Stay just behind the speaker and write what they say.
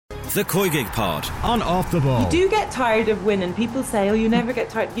The Koigig Pod. On Off the Ball. You do get tired of winning. People say, oh, you never get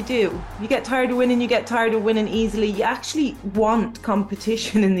tired. You do. You get tired of winning. You get tired of winning easily. You actually want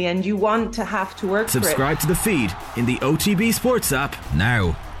competition in the end. You want to have to work Subscribe to the feed in the OTB Sports app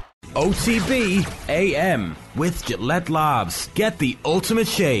now. OTB AM with Gillette Labs. Get the ultimate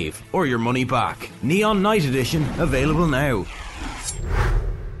shave or your money back. Neon Night Edition available now.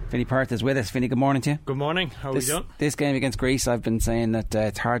 Vinny Perth is with us. Vinny, good morning to you. Good morning. How are we doing? This game against Greece, I've been saying that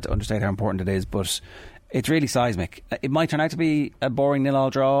it's hard to understate how important it is, but it's really seismic. It might turn out to be a boring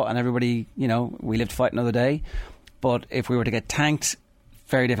 0-0 draw and everybody, we live to fight another day. But if we were to get tanked,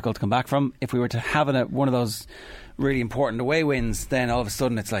 very difficult to come back from. If we were to have one of those really important away wins, then all of a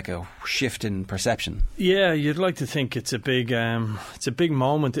sudden it's like a shift in perception. Yeah, you'd like to think it's a big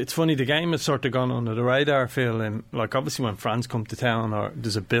moment. It's funny, the game has sort of gone under the radar, Phil, and like obviously when France come to town or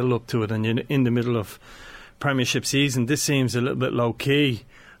there's a build up to it and you're in the middle of Premiership season, this seems a little bit low key.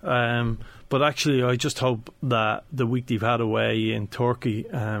 But actually I just hope that the week they've had away in Turkey,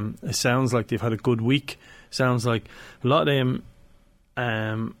 it sounds like they've had a good week. Sounds like a lot of them.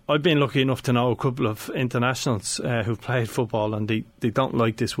 I've been lucky enough to know a couple of internationals who've played football, and they don't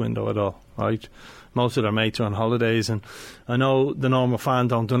like this window at all, right? Most of their mates are on holidays, and I know the normal fan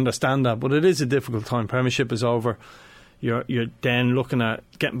don't understand that, but it is a difficult time. Premiership is over. You're then looking at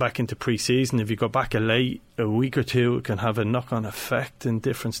getting back into pre-season. If you go back a week or two, it can have a knock-on effect in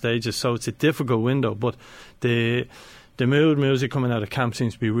different stages. So it's a difficult window, but the music coming out of camp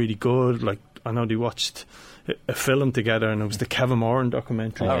seems to be really good. Like, I know they watched a film together, and it was the Kevin Moran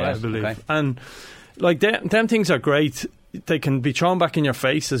documentary, I believe. Okay. And like them things are great. They can be thrown back in your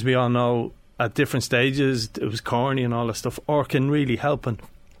face, as we all know, at different stages. It was corny and all that stuff, or can really help.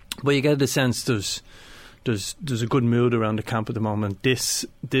 But you get the sense there's a good mood around the camp at the moment. This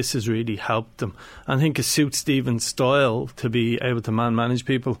has really helped them. I think it suits Stephen's style to be able to manage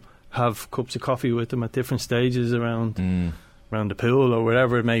people, have cups of coffee with them at different stages around the pool or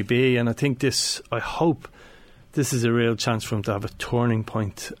wherever it may be. And I think I hope this is a real chance for him to have a turning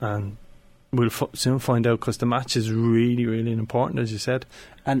point, and we'll soon find out, because the match is really, really important, as you said.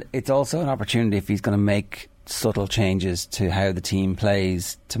 And it's also an opportunity, if he's going to make subtle changes to how the team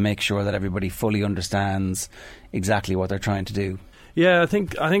plays, to make sure that everybody fully understands exactly what they're trying to do. Yeah, I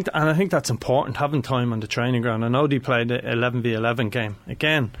think that's important, having time on the training ground. I know they played an 11v11 game.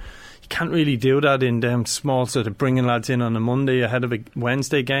 Again, you can't really do that in them small sort of bringing lads in on a Monday ahead of a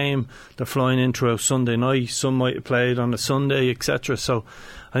Wednesday game. They're flying in through a Sunday night. Some might have played on a Sunday, etc. So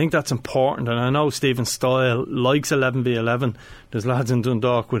I think that's important. And I know Stephen's style likes 11v11. There's lads in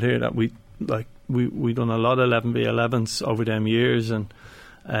Dundalk would hear that we done a lot of 11v11s over them years, and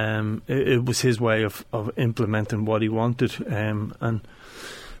it was his way of implementing what he wanted, and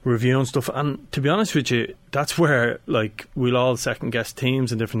reviewing stuff. And to be honest with you, that's where, like, we'll all second guess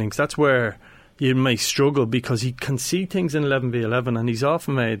teams and different things. That's where you may struggle, because he can see things in 11v11, and he's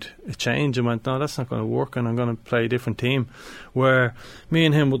often made a change and went, no, that's not going to work, and I'm going to play a different team. Where me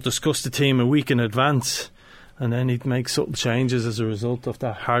and him would discuss the team a week in advance, and then he'd make subtle changes as a result of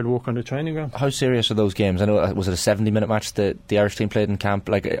that hard work on the training ground. How serious are those games? I know, was it a 70-minute match that the Irish team played in camp?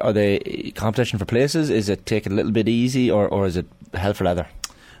 Like, are they competition for places? Is it taken a little bit easy, or is it hell for leather?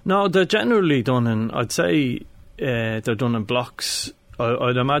 No, they're generally done in, I'd say they're done in blocks.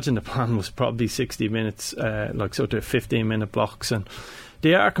 I'd imagine the plan was probably 60 minutes, like sort of 15-minute blocks, and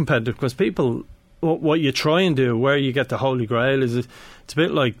they are competitive, because people, what you try and do, where you get the holy grail, is it's a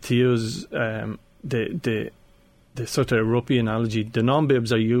bit like, to use the sort of rugby analogy, the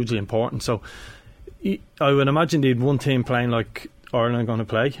non-bibs are hugely important. So I would imagine they'd one team playing like Ireland are going to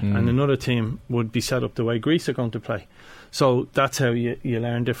play, and another team would be set up the way Greece are going to play. So that's how you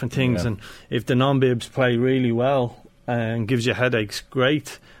learn different things. Yeah. And if the non-bibs play really well and gives you headaches,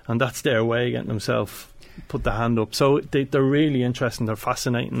 great, and that's their way of getting themselves put the hand up. So they're really interesting, they're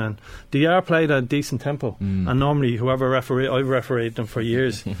fascinating, and they are played at a decent tempo. And normally, whoever I've refereed them for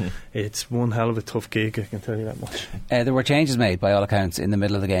years, it's one hell of a tough gig, I can tell you that much. There were changes made, by all accounts, in the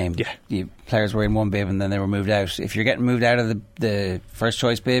middle of the game. Yeah. Players were in one bib and then they were moved out. If you're getting moved out of the first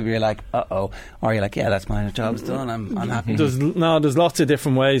choice bib, you're like, uh-oh, or you're like, yeah, that's my job's done, I'm happy. There's lots of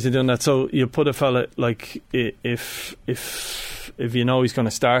different ways of doing that. So you put a fella, like, if you know he's going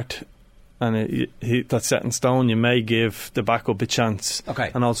to start, and that's set in stone, you may give the backup a chance,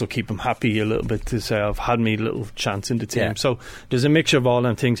 and also keep him happy a little bit, to say, I've had me little chance in the team. So there's a mixture of all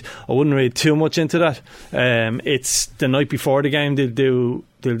them things. I wouldn't read too much into that. It's the night before the game they'll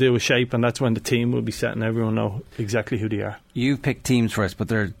do a shape, and that's when the team will be set and everyone know exactly who they are. You've picked teams for us, but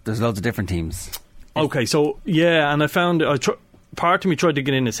there's loads of different teams. Okay, so yeah, and I found part of me tried to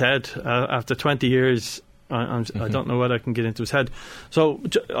get in his head after 20 years I don't know whether I can get into his head. So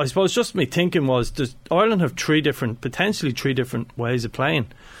I suppose just me thinking was, does Ireland have potentially three different ways of playing?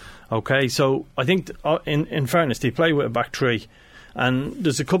 Okay, so I think in fairness, they play with a back three, and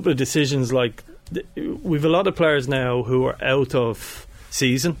there's a couple of decisions like we've a lot of players now who are out of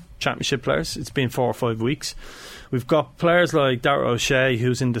season, championship players. It's been 4 or 5 weeks. We've got players like Darragh O'Shea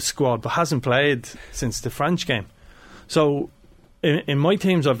who's in the squad but hasn't played since the French game. So in my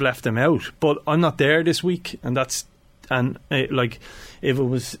teams I've left them out, but I'm not there this week, and like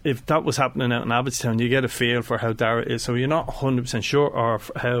if that was happening out in Abbottstown, you get a feel for how Darragh is. So you're not 100% sure of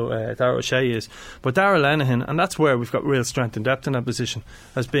how Darragh O'Shea is, but Darragh Lenihan, and that's where we've got real strength and depth in that position,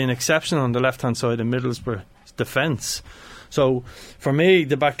 has been exceptional on the left hand side of Middlesbrough's defence. So for me,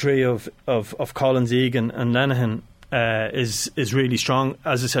 the back three of Collins, Egan and Lenihan is really strong.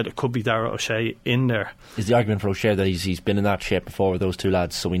 As I said, it could be Darragh O'Shea in there. Is the argument for O'Shea that he's been in that shape before with those two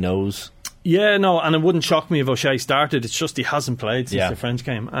lads, so he knows? Yeah, no, and it wouldn't shock me if O'Shea started. It's just he hasn't played since the French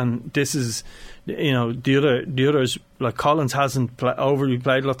game, and this is, the others, like Collins hasn't overly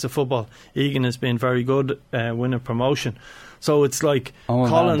played lots of football. Egan has been very good, winning promotion. So it's like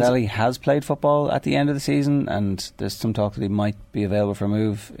Collins Valdelli has played football at the end of the season, and there's some talk that he might be available for a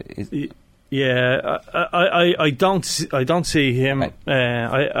move. Yeah, I don't see him. Right.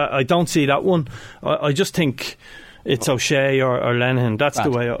 I don't see that one. I just think it's O'Shea or Lenihan. That's the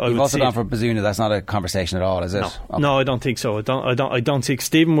way I would see it. You've also gone for Bazuna. That's not a conversation at all, is it? No, okay. No, I don't think so. I don't think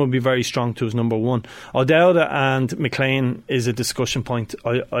Stephen will be very strong to his number one. O'Dowda and McLean is a discussion point.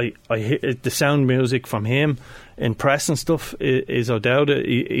 I hear the sound music from him in press and stuff is O'Dowda.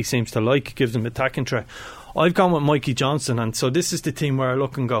 He seems to gives him attacking threat. I've gone with Mikey Johnson, and so this is the team where I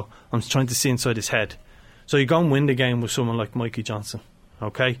look and go, I'm trying to see inside his head. So you go and win the game with someone like Mikey Johnson,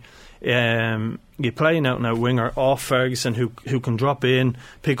 okay? You play an out-and-out winger off Ferguson who can drop in,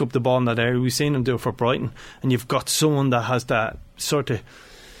 pick up the ball in that area. We've seen him do it for Brighton, and you've got someone that has that sort of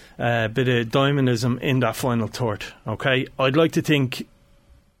bit of dynamism in that final third, okay? I'd like to think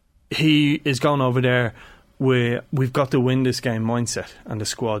he is going over there where we've got to win this game mindset and the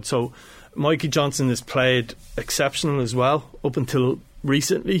squad. So Mikey Johnson has played exceptional as well up until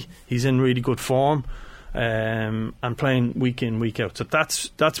recently. He's in really good form and playing week in, week out. So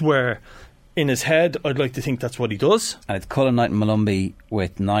that's where, in his head, I'd like to think that's what he does. And it's Cullen, Knight and Malumbi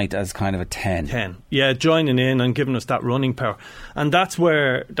with Knight as kind of a 10. Yeah, joining in and giving us that running power. And that's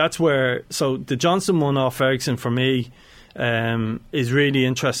where so the Johnson one off Ferguson for me is really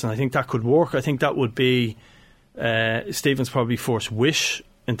interesting. I think that could work. I think that would be Stephen's probably first wish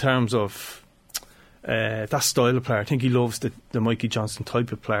in terms of that style of player. I think he loves the Mikey Johnson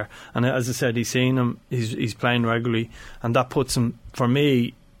type of player, and as I said, he's seen him, he's playing regularly, and that puts him, for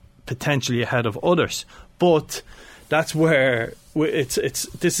me, potentially ahead of others. But that's where it's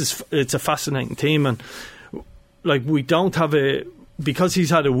a fascinating team, and like we don't have because he's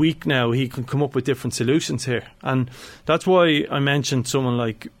had a week now, he can come up with different solutions here, and that's why I mentioned someone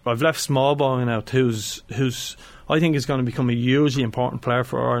like, I've left Smallbone out, who's I think is going to become a hugely important player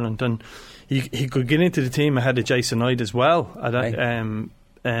for Ireland, and he could get into the team ahead of Jason Knight as well.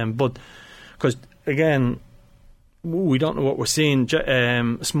 But because again, we don't know what we're seeing.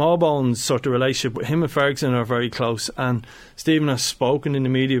 Smallbone's sort of relationship with him and Ferguson are very close, and Stephen has spoken in the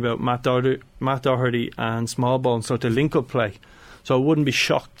media about Matt Doherty and Smallbone sort of link-up play. So I wouldn't be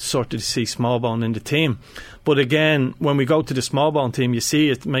shocked sort of to see Smallbone in the team. But again, when we go to the Smallbone team, you see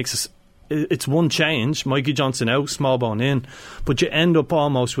it makes us. It's one change, Mikey Johnson out, Smallbone in, but you end up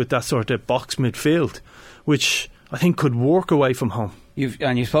almost with that sort of box midfield, which I think could work away from home. You've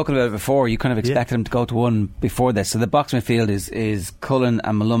spoken about it before. You kind of expected him to go to one before this. So the box midfield is Cullen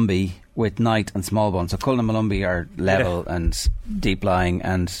and Malumbi with Knight and Smallbone. So Cullen and Malumbi are level and deep lying,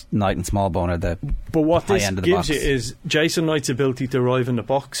 and Knight and Smallbone are the But what high this end of the gives box. you is Jason Knight's ability to arrive in the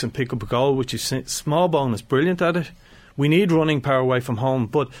box and pick up a goal, which is Smallbone is brilliant at it. We need running power away from home,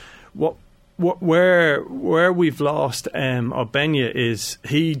 but where we've lost Benya is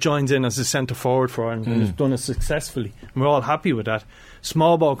he joins in as a centre forward for Ireland and has done it successfully, and we're all happy with that.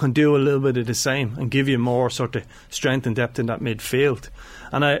 Smallbone can do a little bit of the same and give you more sort of strength and depth in that midfield,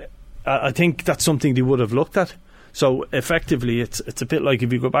 and I think that's something they would have looked at. So effectively it's a bit like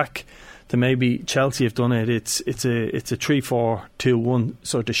if you go back to maybe Chelsea have done it, it's a 3-4-2-1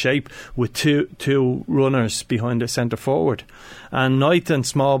 sort of shape with two runners behind the centre forward, and Knight and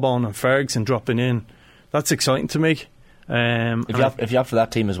Smallbone and Ferguson dropping in. That's exciting to me. If you opt for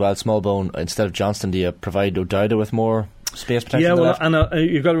that team as well, Smallbone instead of Johnston, do you provide O'Dowda with more space potential. Yeah, well, and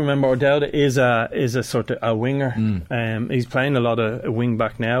you've got to remember O'Dowda is a sort of a winger. He's playing a lot of wing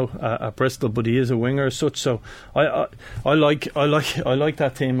back now at Bristol, but he is a winger as such. So I like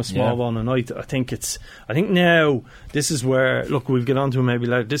that team of Smallbone, and I think now this is where, look, we'll get on to it maybe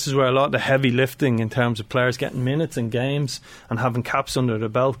later. This is where a lot of the heavy lifting in terms of players getting minutes in games and having caps under the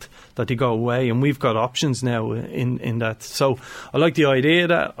belt, that they go away, and we've got options now in that. So I like the idea of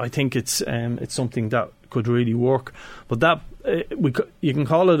that. I think it's something that could really work, but that you can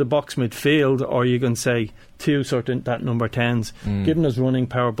call it a box midfield, or you can say two sort of that number 10s, giving us running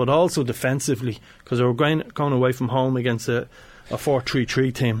power, but also defensively, because we're going away from home against a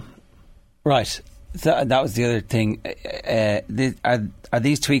 4-3-3 team. Right. That was the other thing. Are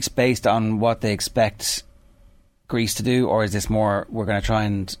these tweaks based on what they expect Greece to do, or is this more we're going to try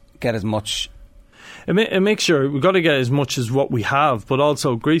and get as much? A mixture. We've got to get as much as what we have, but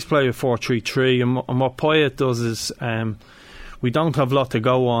also Greece play a 4-3-3, and what Poyet does is we don't have a lot to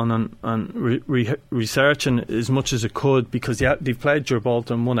go on and researching as much as it could, because they've played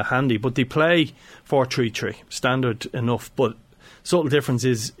Gibraltar and won a handy, but they play 4-3-3 standard enough. But subtle difference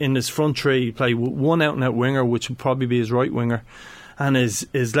is in his front three, you play one out and out winger, which would probably be his right winger, and his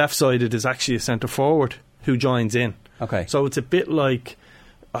left sided is actually a centre forward who joins in. Okay, so it's a bit like,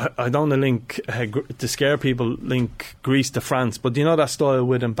 I don't want to link to scare people, link Greece to France, but you know that style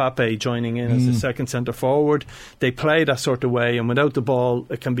with Mbappe joining in as the second centre forward. They play that sort of way, and without the ball,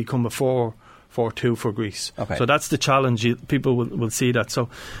 it can become a 4-4-2 for Greece. Okay. So that's the challenge. People will see that. So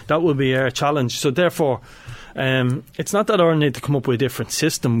that will be our challenge. So therefore, it's not that Ireland need to come up with a different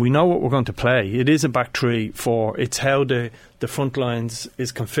system. We know what we're going to play. It is a back 3-4. It's how the front lines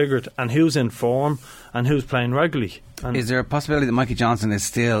is configured, and who's in form and who's playing regularly. And is there a possibility that Mikey Johnson is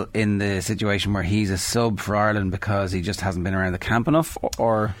still in the situation where he's a sub for Ireland because he just hasn't been around the camp enough,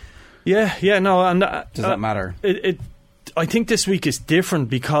 or no, and does that matter? I think this week is different,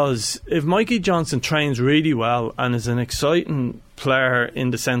 because if Mikey Johnson trains really well and is an exciting player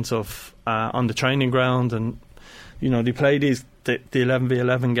in the sense of on the training ground, and you know they play the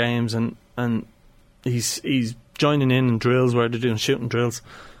 11v11 games, and he's joining in drills where they're doing shooting drills,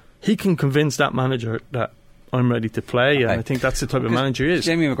 he can convince that manager that I'm ready to play. Okay. And I think that's the type of manager he is.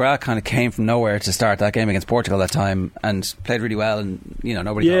 Jamie McGrath kind of came from nowhere to start that game against Portugal that time and played really well, and you know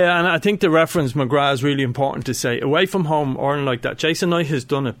nobody. Yeah, and I think the reference McGrath is really important to say. Away from home, or like that, Jason Knight has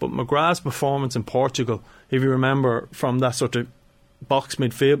done it, but McGrath's performance in Portugal, if you remember, from that sort of box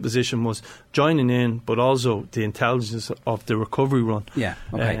midfield position, was joining in, but also the intelligence of the recovery run. Yeah.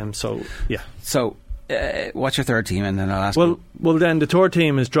 Okay. So, what's your third team? And then I'll ask. Well, then the third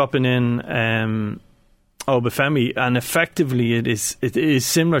team is dropping in Obafemi, and effectively it is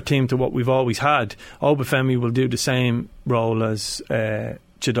similar team to what we've always had. Obafemi will do the same role as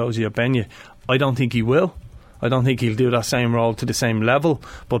Chidozie Ogbenya. I don't think he will. I don't think he'll do that same role to the same level,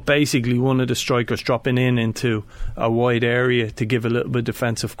 but basically one of the strikers dropping into a wide area to give a little bit of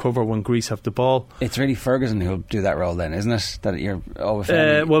defensive cover when Greece have the ball. It's really Ferguson who'll do that role then, isn't it? That you're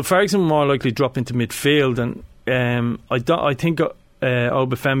Obafemi. Well, Ferguson will more likely drop into midfield, and I think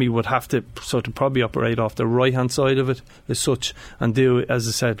Obafemi would have to sort of probably operate off the right hand side of it as such, and do, as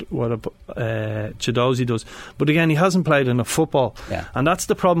I said, what Chidozie does. But again, he hasn't played enough football, and that's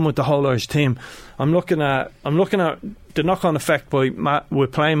the problem with the whole Irish team. I'm looking at the knock-on effect we're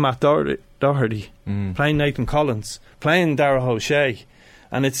playing Matt Doherty, playing Nathan Collins, playing Darragh O'Shea,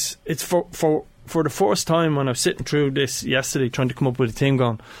 and it's for the first time when I was sitting through this yesterday trying to come up with a team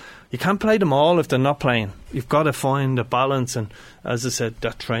going, you can't play them all if they're not playing. You've got to find a balance, and as I said,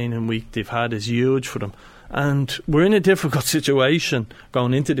 that training week they've had is huge for them. And we're in a difficult situation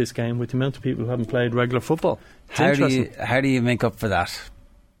going into this game with the amount of people who haven't played regular football. How do you make up for that?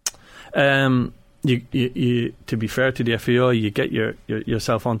 You to be fair to the FAI, you get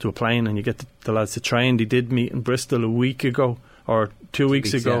yourself onto a plane and you get the lads to train. They did meet in Bristol a week ago or 2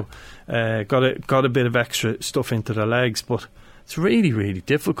 weeks ago. Yeah. Got a bit of extra stuff into their legs, but it's really, really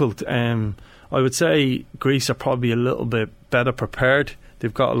difficult. I would say Greece are probably a little bit better prepared.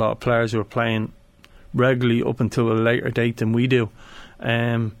 They've got a lot of players who are playing regularly up until a later date than we do.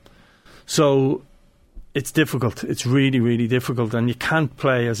 So it's difficult. It's really, really difficult. And you can't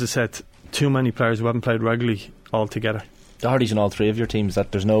play, as I said, too many players who haven't played regularly altogether. Doherty's in all three of your teams.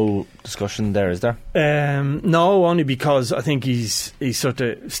 That there's no discussion there, is there? No, only because I think he's sort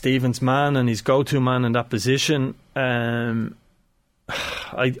of Stephen's man and his go-to man in that position.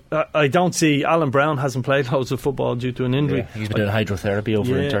 I don't see Alan Brown hasn't played loads of football due to an injury. Yeah, he's been doing hydrotherapy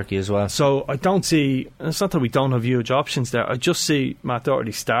over in Turkey as well. So I don't see. It's not that we don't have huge options there. I just see Matt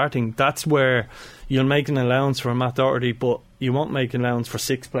Doherty starting. That's where you'll make an allowance for Matt Doherty, but you won't make allowance for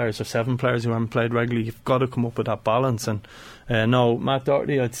 6 players or 7 players who haven't played regularly. You've got to come up with that balance. And no, Matt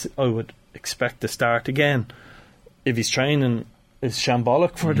Doherty, I would expect to start again. If he's training is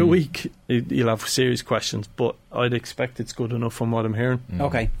shambolic for the week, you'll have serious questions, but I'd expect it's good enough from what I'm hearing.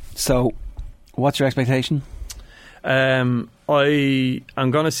 Okay, so what's your expectation? I'm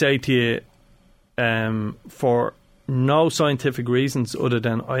going to say to you, for no scientific reasons other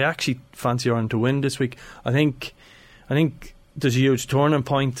than I actually fancy Ireland to win this week. I think there's a huge turning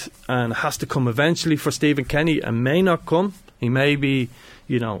point, and it has to come eventually for Stephen Kenny. It may not come. He may be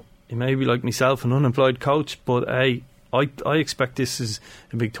like myself, an unemployed coach, but I expect this is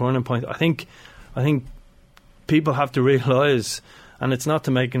a big turning point. I think people have to realise, and it's not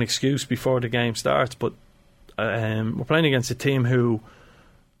to make an excuse before the game starts, but we're playing against a team who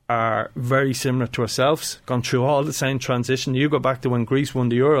are very similar to ourselves, gone through all the same transition. You go back to when Greece won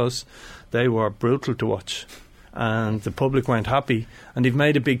the Euros, they were brutal to watch, and the public weren't happy, and they've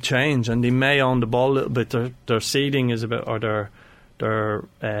made a big change, and they may own the ball a little bit. Their seeding is a bit, or they're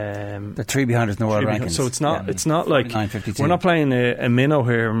 3 behind us in the world rankings. So it's not like we're not playing a minnow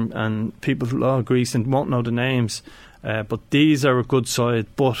here, and people Greece and won't know the names, but these are a good side.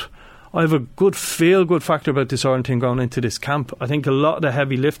 But I have a good feel-good factor about this Ireland team going into this camp. I think a lot of the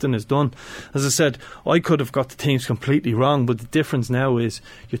heavy lifting is done. As I said, I could have got the teams completely wrong, but the difference now is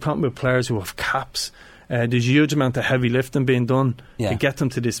you're talking about players who have caps. There's a huge amount of heavy lifting being done to get them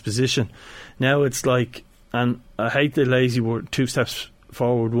to this position. Now it's like, and I hate the lazy word, 2 steps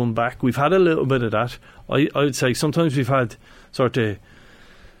forward, 1 back. We've had a little bit of that. I would say sometimes we've had sort of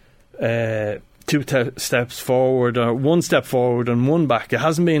 2 steps forward, or 1 step forward and 1 back. It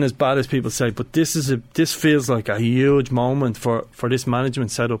hasn't been as bad as people say, but this feels like a huge moment for this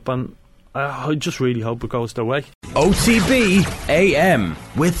management setup, and I just really hope it goes their way. OTB AM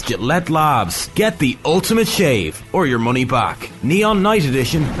with Gillette Labs. Get the ultimate shave or your money back. Neon Night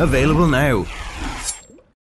Edition available now.